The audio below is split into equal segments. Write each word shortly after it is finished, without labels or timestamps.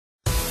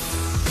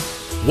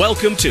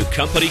Welcome to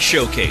Company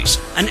Showcase,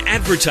 an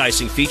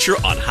advertising feature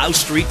on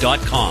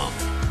HowStreet.com.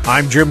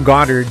 I'm Jim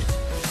Goddard.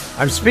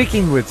 I'm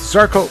speaking with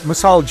Žarko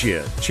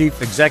Masalgia,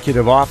 Chief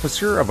Executive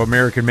Officer of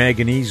American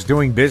Manganese,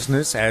 doing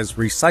business as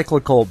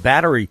recyclable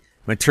battery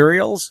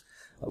materials.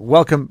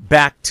 Welcome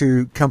back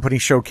to Company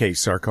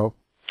Showcase, Žarko.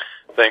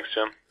 Thanks,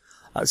 Jim.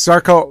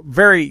 Žarko,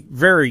 very,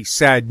 very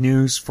sad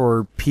news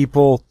for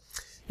people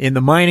in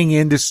the mining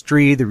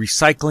industry, the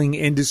recycling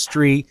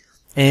industry,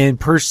 and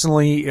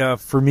personally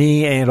for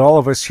me and all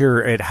of us here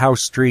at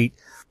House Street,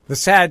 the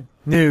sad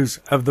news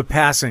of the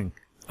passing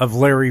of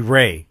Larry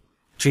Reaugh,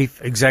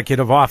 Chief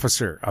Executive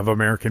Officer of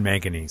American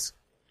Manganese.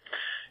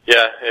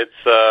 Yeah, it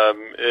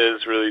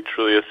is really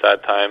truly a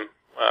sad time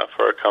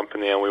for our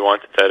company, and we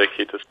want to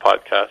dedicate this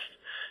podcast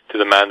to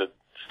the man that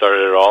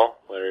started it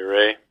all, Larry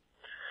Reaugh.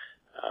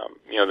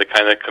 The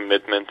kind of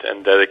commitment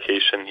and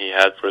dedication he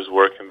had for his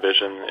work and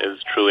vision is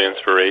truly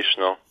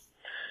inspirational.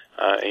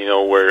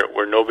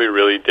 Where nobody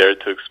really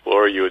dared to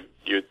explore, you'd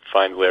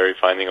find Larry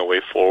finding a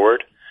way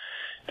forward,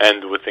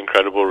 and with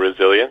incredible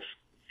resilience,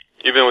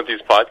 even with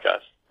these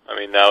podcasts. I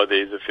mean,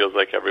 nowadays it feels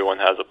like everyone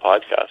has a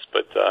podcast,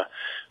 but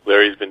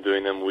Larry's been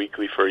doing them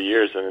weekly for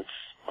years, and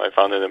I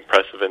found it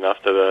impressive enough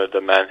that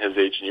the man his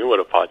age knew what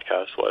a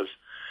podcast was.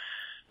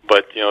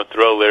 But,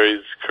 throughout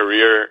Larry's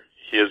career,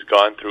 he has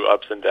gone through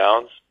ups and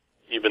downs,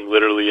 even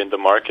literally in the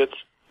markets,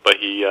 but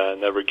he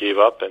never gave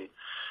up and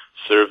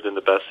served in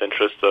the best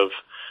interest of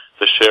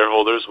the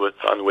shareholders with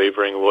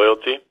unwavering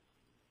loyalty.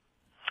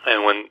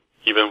 And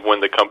even when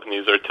the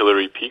company's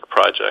Artillery Peak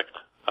project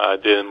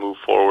didn't move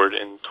forward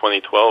in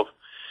 2012,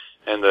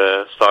 and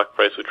the stock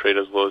price would trade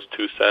as low as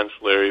 2 cents,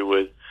 Larry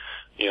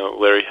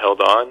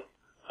held on,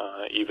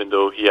 even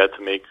though he had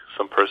to make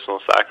some personal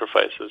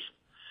sacrifices.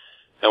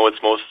 And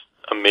what's most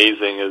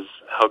amazing is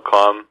how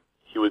calm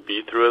he would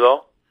be through it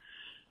all.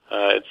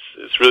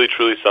 It's really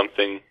truly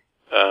something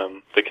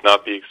that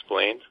cannot be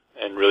explained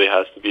and really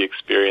has to be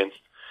experienced.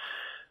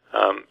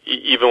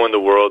 Even when the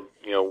world,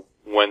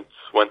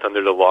 went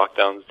under the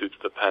lockdowns due to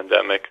the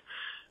pandemic,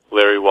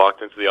 Larry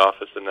walked into the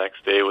office the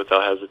next day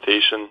without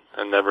hesitation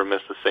and never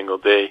missed a single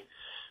day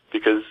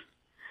because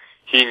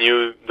he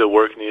knew the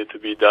work needed to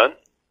be done.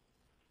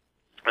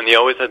 And he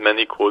always had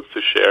many quotes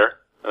to share,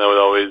 and I would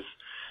always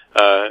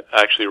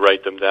actually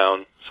write them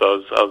down.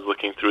 So I was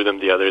looking through them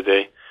the other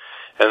day,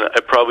 and I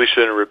probably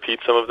shouldn't repeat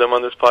some of them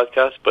on this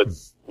podcast, but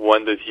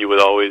one that he would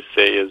always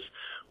say is,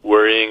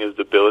 "Worrying is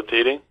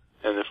debilitating,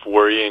 and if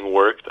worrying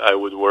worked, I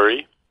would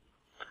worry."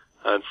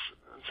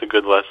 It's a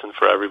good lesson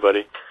for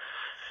everybody.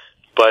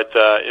 But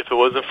if it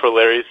wasn't for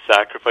Larry's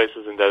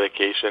sacrifices and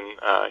dedication,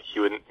 he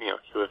would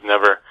have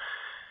never.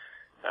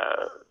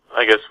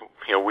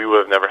 We would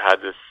have never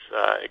had this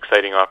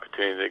exciting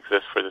opportunity to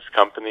exist for this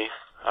company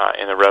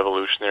in a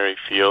revolutionary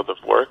field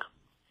of work.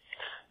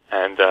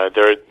 And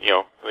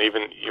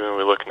even when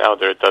we look now,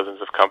 there are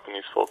dozens of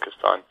companies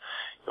focused on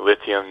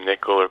lithium,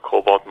 nickel, or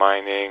cobalt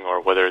mining,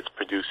 or whether it's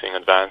producing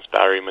advanced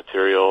battery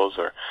materials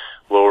or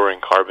lowering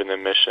carbon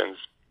emissions.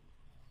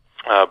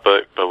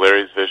 But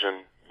Larry's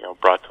vision,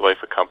 brought to life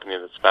a company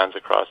that spans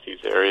across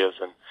these areas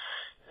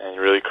and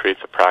really creates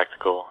a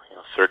practical,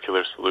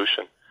 circular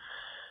solution.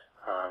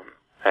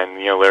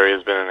 Larry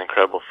has been an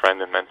incredible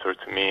friend and mentor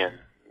to me, and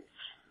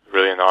it's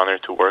really an honor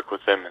to work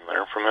with him and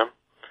learn from him.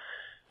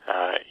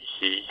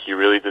 He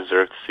really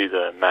deserved to see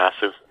the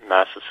massive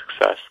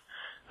success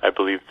I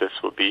believe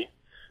this will be,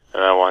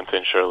 and I want to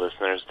ensure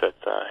listeners that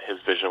his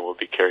vision will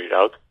be carried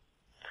out.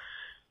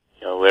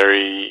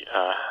 Larry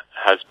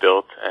has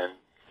built and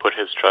put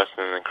his trust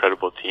in an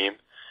incredible team,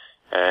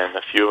 and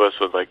a few of us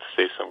would like to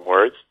say some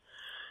words.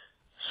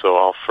 So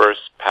I'll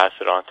first pass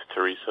it on to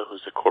Teresa,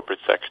 who's the corporate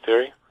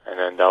secretary, and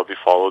then that'll be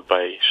followed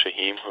by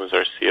Shaheem, who's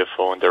our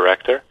CFO and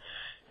director,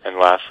 and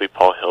lastly,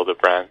 Paul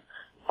Hildebrand,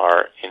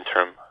 our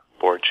interim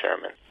board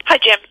chairman. Hi,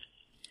 Jim.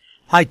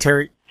 Hi,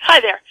 Terry. Hi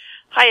there.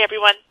 Hi,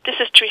 everyone. This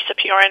is Teresa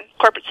Purin,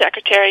 corporate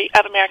secretary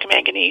of American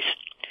Manganese.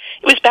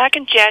 It was back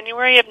in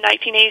January of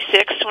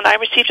 1986 when I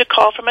received a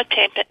call from a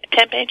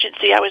temp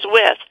agency I was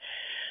with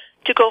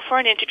to go for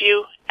an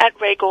interview at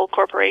Reaugh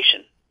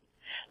Corporation.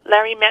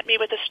 Larry met me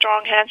with a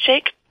strong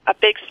handshake, a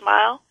big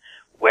smile,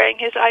 wearing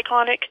his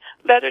iconic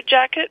leather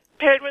jacket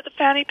paired with a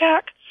fanny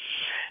pack.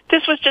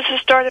 This was just the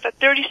start of a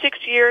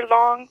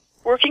 36-year-long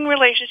working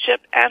relationship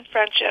and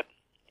friendship.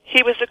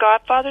 He was the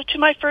godfather to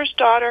my first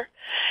daughter.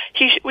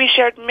 We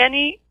shared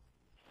many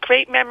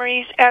great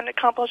memories and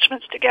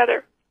accomplishments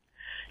together,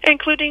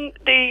 including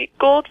the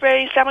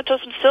Goldrea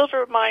Rescources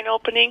silver mine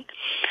opening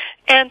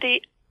and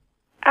the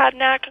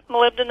Adnac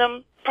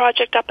molybdenum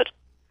project up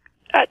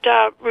at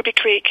Ruby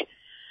Creek.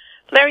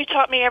 Larry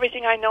taught me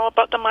everything I know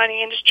about the mining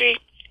industry.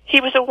 He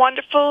was a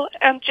wonderful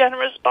and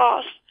generous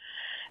boss,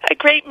 a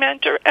great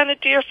mentor and a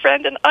dear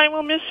friend, and I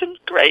will miss him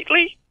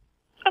greatly.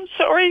 I'm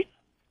sorry.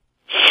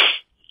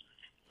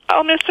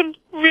 I'll miss him,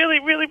 really,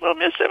 really will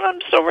miss him. I'm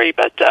sorry,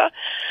 but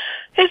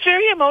it's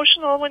very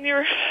emotional when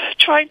you're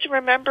trying to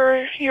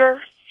remember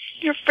your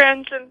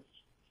friends, and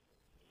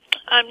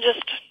I'm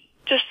just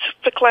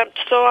verklempt.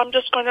 So I'm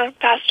just going to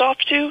pass off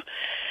to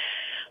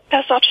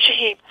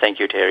Shaheem. Thank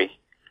you, Terry.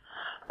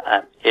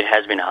 It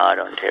has been hard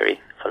on Terry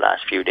for the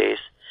last few days.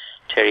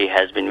 Terry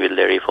has been with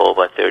Larry for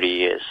over 30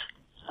 years,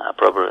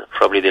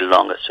 probably the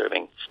longest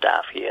serving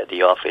staff here at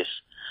the office.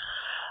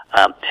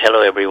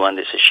 Hello everyone,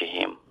 this is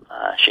Shahim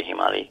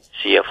Ali,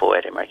 CFO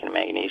at American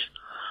Manganese,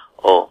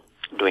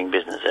 doing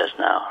business as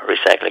now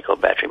Recyclical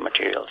Battery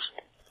Materials.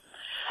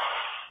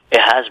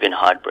 It has been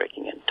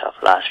heartbreaking and tough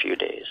last few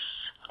days.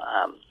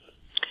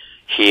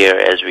 Here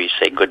as we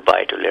say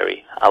goodbye to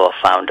Larry, our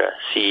founder,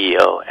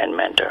 CEO, and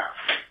mentor.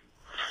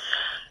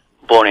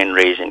 Born and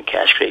raised in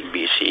Cache Creek,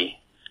 BC,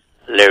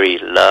 Larry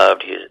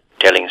loved his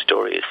telling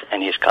stories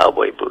and his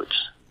cowboy boots.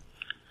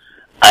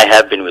 I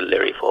have been with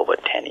Larry for over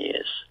 10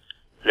 years.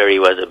 Larry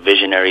was a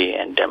visionary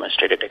and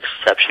demonstrated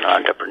exceptional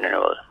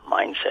entrepreneurial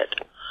mindset.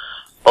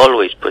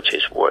 Always puts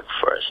his work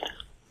first.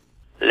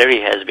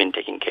 Larry has been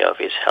taking care of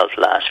his health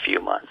last few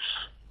months.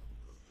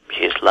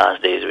 His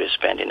last days were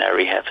spent in a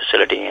rehab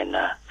facility in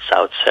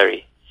South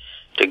Surrey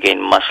to gain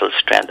muscle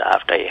strength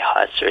after a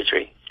heart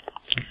surgery.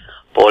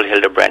 Paul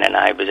Hildebrand and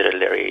I visited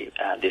Larry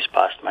this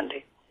past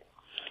Monday,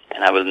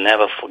 and I will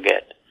never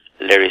forget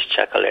Larry's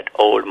chuckle at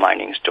old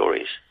mining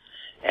stories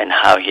and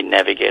how he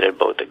navigated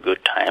both the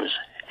good times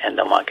and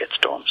the market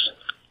storms.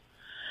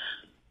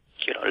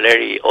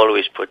 Larry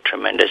always put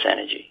tremendous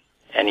energy,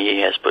 and he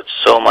has put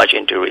so much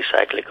into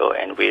Recyclico,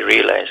 and we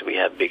realize we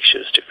have big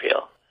shoes to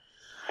fill.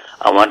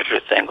 I wanted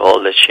to thank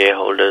all the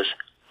shareholders,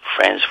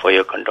 friends for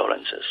your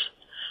condolences.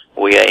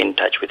 We are in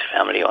touch with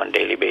family on a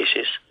daily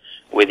basis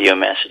with your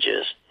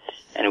messages,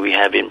 and we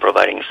have been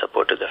providing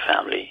support to the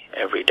family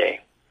every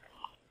day.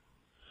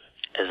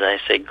 As I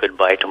say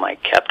goodbye to my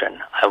captain,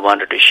 I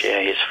wanted to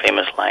share his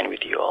famous line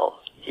with you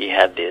all. He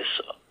had this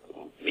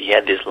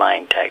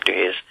line tagged to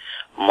his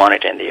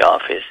monitor in the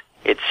office.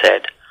 It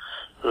said,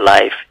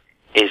 "Life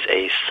is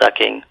a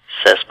sucking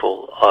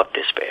cesspool of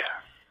despair."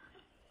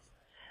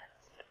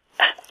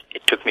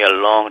 It took me a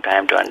long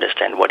time to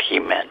understand what he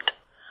meant,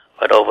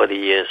 but over the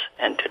years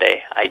and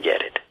today, I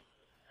get it.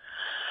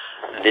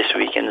 This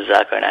weekend,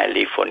 Zaka and I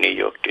leave for New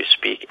York to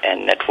speak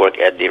and network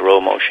at the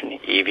Reaugh Motion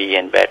EV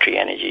and Battery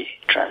Energy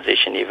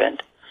Transition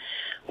event,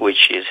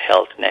 which is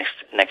held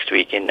next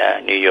week in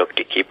New York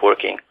to keep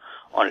working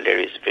on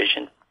Larry's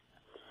vision.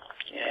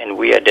 And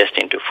we are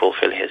destined to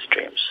fulfill his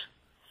dreams.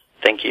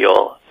 Thank you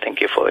all. Thank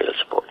you for your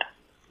support.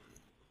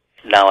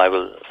 Now I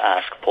will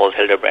ask Paul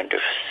Hildebrand to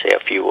say a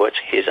few words.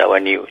 He's our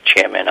new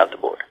chairman of the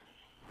board.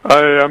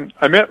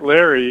 I met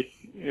Larry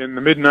in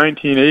the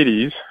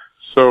mid-1980s,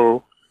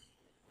 so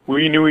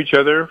we knew each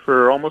other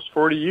for almost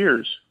 40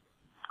 years.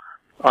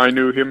 I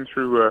knew him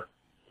through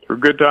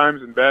good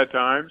times and bad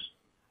times,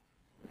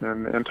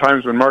 and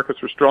times when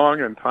markets were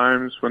strong and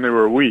times when they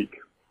were weak.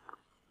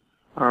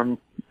 The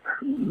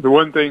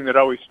one thing that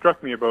always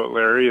struck me about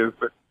Larry is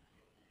that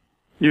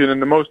even in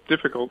the most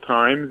difficult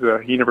times,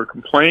 he never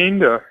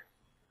complained.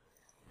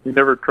 He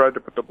never tried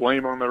to put the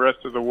blame on the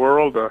rest of the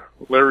world.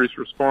 Larry's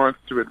response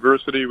to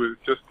adversity was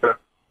just to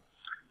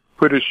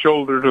put his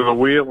shoulder to the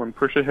wheel and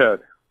push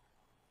ahead.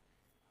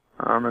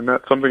 And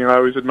that's something I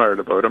always admired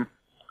about him.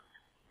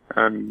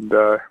 And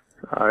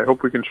I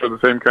hope we can show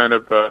the same kind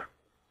of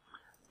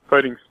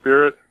fighting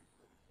spirit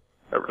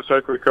at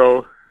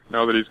Recyclico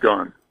now that he's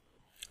gone.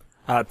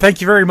 Thank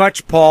you very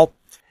much, Paul.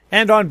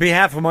 And on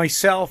behalf of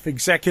myself,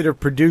 executive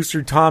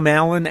producer Tom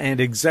Allen,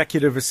 and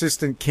executive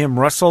assistant Kim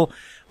Russell,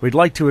 we'd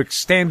like to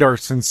extend our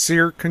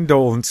sincere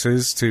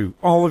condolences to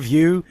all of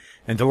you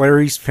and to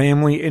Larry's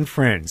family and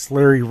friends.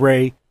 Larry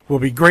Reaugh will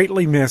be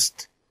greatly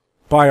missed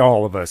by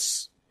all of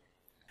us.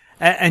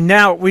 And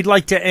now we'd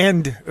like to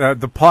end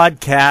the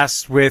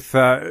podcast with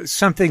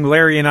something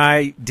Larry and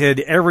I did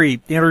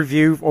every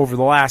interview over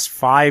the last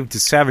 5 to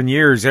 7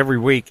 years, every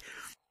week.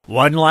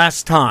 One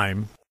last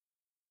time.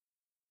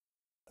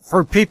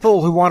 For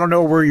people who want to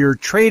know where you're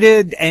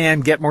traded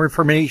and get more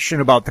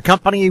information about the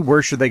company,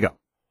 where should they go?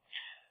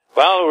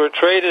 Well, we're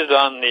traded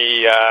on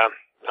the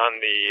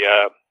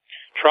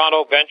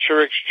Toronto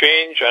Venture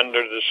Exchange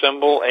under the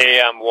symbol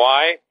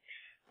AMY.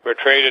 We're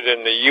traded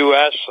in the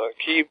U.S.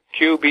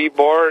 QB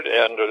board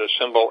under the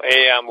symbol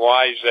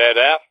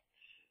AMYZF,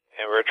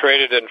 and we're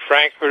traded in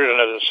Frankfurt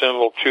under the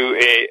symbol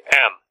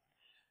 2AM.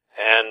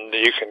 And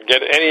you can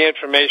get any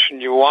information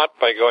you want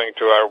by going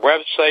to our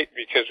website,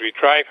 because we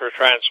try for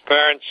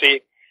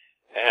transparency.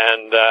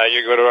 And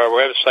you go to our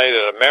website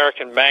at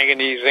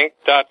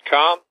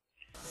AmericanManganeseInc.com.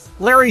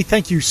 Larry,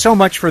 thank you so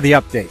much for the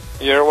update.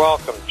 You're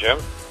welcome, Jim.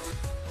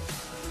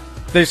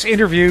 This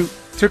interview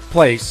took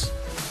place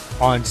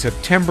on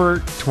September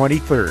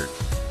 23rd.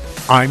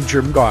 I'm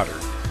Jim Goddard.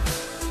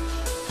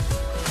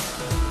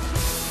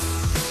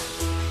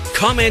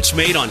 Comments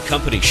made on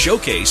Company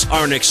Showcase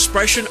are an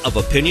expression of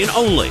opinion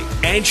only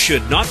and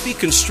should not be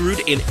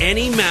construed in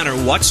any manner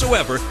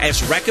whatsoever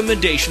as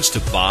recommendations to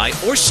buy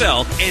or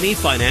sell any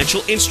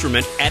financial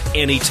instrument at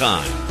any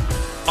time.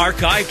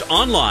 Archived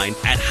online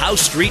at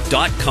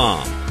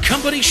HowStreet.com.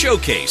 Company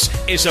Showcase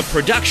is a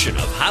production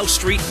of How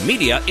Street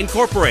Media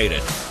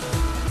Incorporated.